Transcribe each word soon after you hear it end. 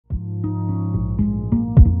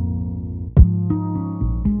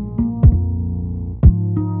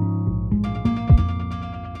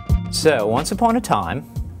So, once upon a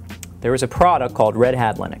time, there was a product called Red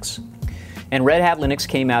Hat Linux. And Red Hat Linux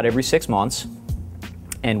came out every 6 months,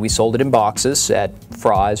 and we sold it in boxes at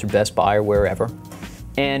Fry's or Best Buy or wherever.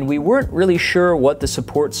 And we weren't really sure what the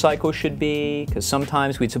support cycle should be, because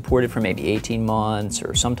sometimes we'd support it for maybe 18 months,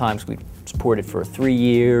 or sometimes we'd support it for 3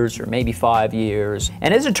 years, or maybe 5 years.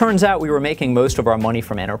 And as it turns out, we were making most of our money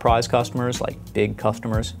from enterprise customers, like big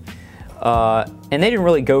customers. And they didn't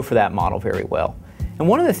really go for that model very well. And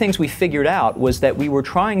one of the things we figured out was that we were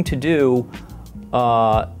trying to do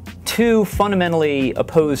two fundamentally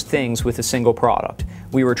opposed things with a single product.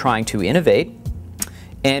 We were trying to innovate,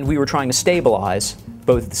 and we were trying to stabilize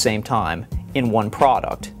both at the same time in one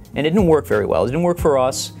product. And it didn't work very well. It didn't work for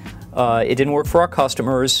us. It didn't work for our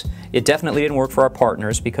customers. It definitely didn't work for our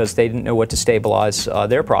partners because they didn't know what to stabilize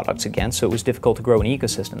their products against, so it was difficult to grow an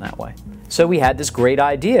ecosystem that way. So we had this great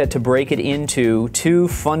idea to break it into two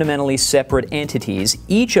fundamentally separate entities,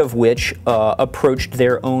 each of which approached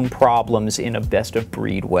their own problems in a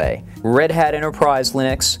best-of-breed way. Red Hat Enterprise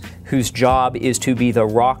Linux, whose job is to be the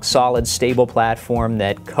rock-solid, stable platform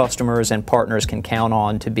that customers and partners can count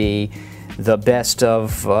on to be the best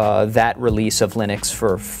of that release of Linux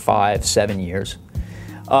for 5-7 years.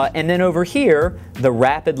 And then over here, the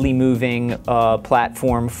rapidly moving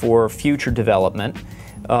platform for future development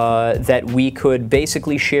that we could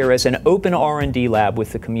basically share as an open R&D lab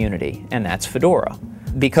with the community, and that's Fedora.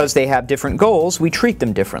 Because they have different goals, we treat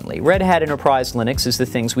them differently. Red Hat Enterprise Linux is the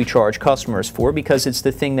things we charge customers for because it's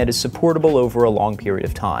the thing that is supportable over a long period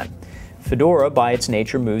of time. Fedora, by its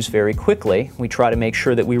nature, moves very quickly. We try to make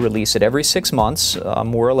sure that we release it every 6 months,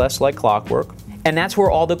 more or less like clockwork. And that's where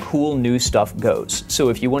all the cool new stuff goes. So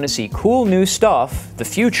if you want to see cool new stuff, the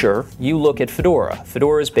future, you look at Fedora.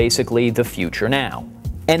 Fedora is basically the future now.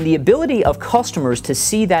 And the ability of customers to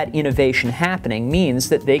see that innovation happening means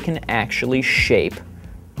that they can actually shape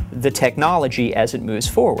the technology as it moves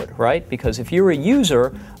forward, right? Because if you're a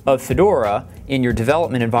user of Fedora in your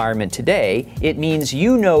development environment today, it means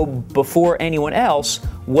you know before anyone else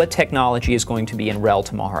what technology is going to be in RHEL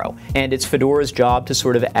tomorrow. And it's Fedora's job to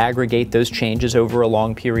sort of aggregate those changes over a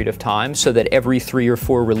long period of time so that every 3 or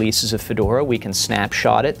 4 releases of Fedora we can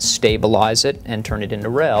snapshot it, stabilize it, and turn it into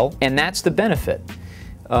RHEL. And that's the benefit.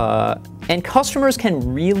 And customers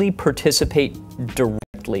can really participate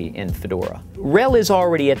directly in Fedora. RHEL is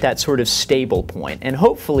already at that sort of stable point, and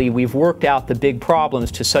hopefully we've worked out the big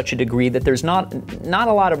problems to such a degree that there's not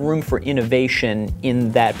a lot of room for innovation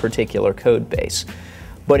in that particular code base.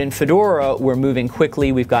 But in Fedora, we're moving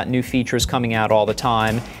quickly, we've got new features coming out all the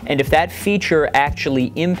time, and if that feature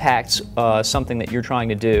actually impacts something that you're trying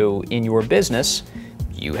to do in your business,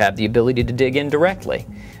 you have the ability to dig in directly.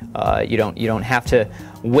 You don't have to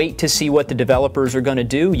wait to see what the developers are going to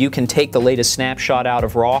do. You can take the latest snapshot out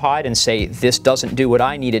of Rawhide and say, this doesn't do what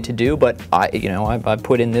I need it to do, but I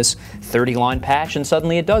put in this 30-line patch and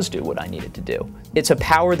suddenly it does do what I need it to do. It's a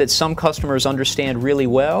power that some customers understand really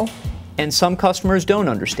well, and some customers don't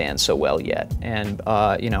understand so well yet. And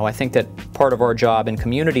I think that part of our job in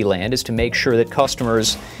community land is to make sure that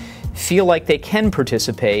customers feel like they can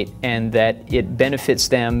participate and that it benefits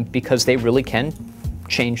them because they really can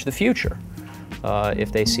change the future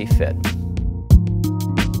if they see fit.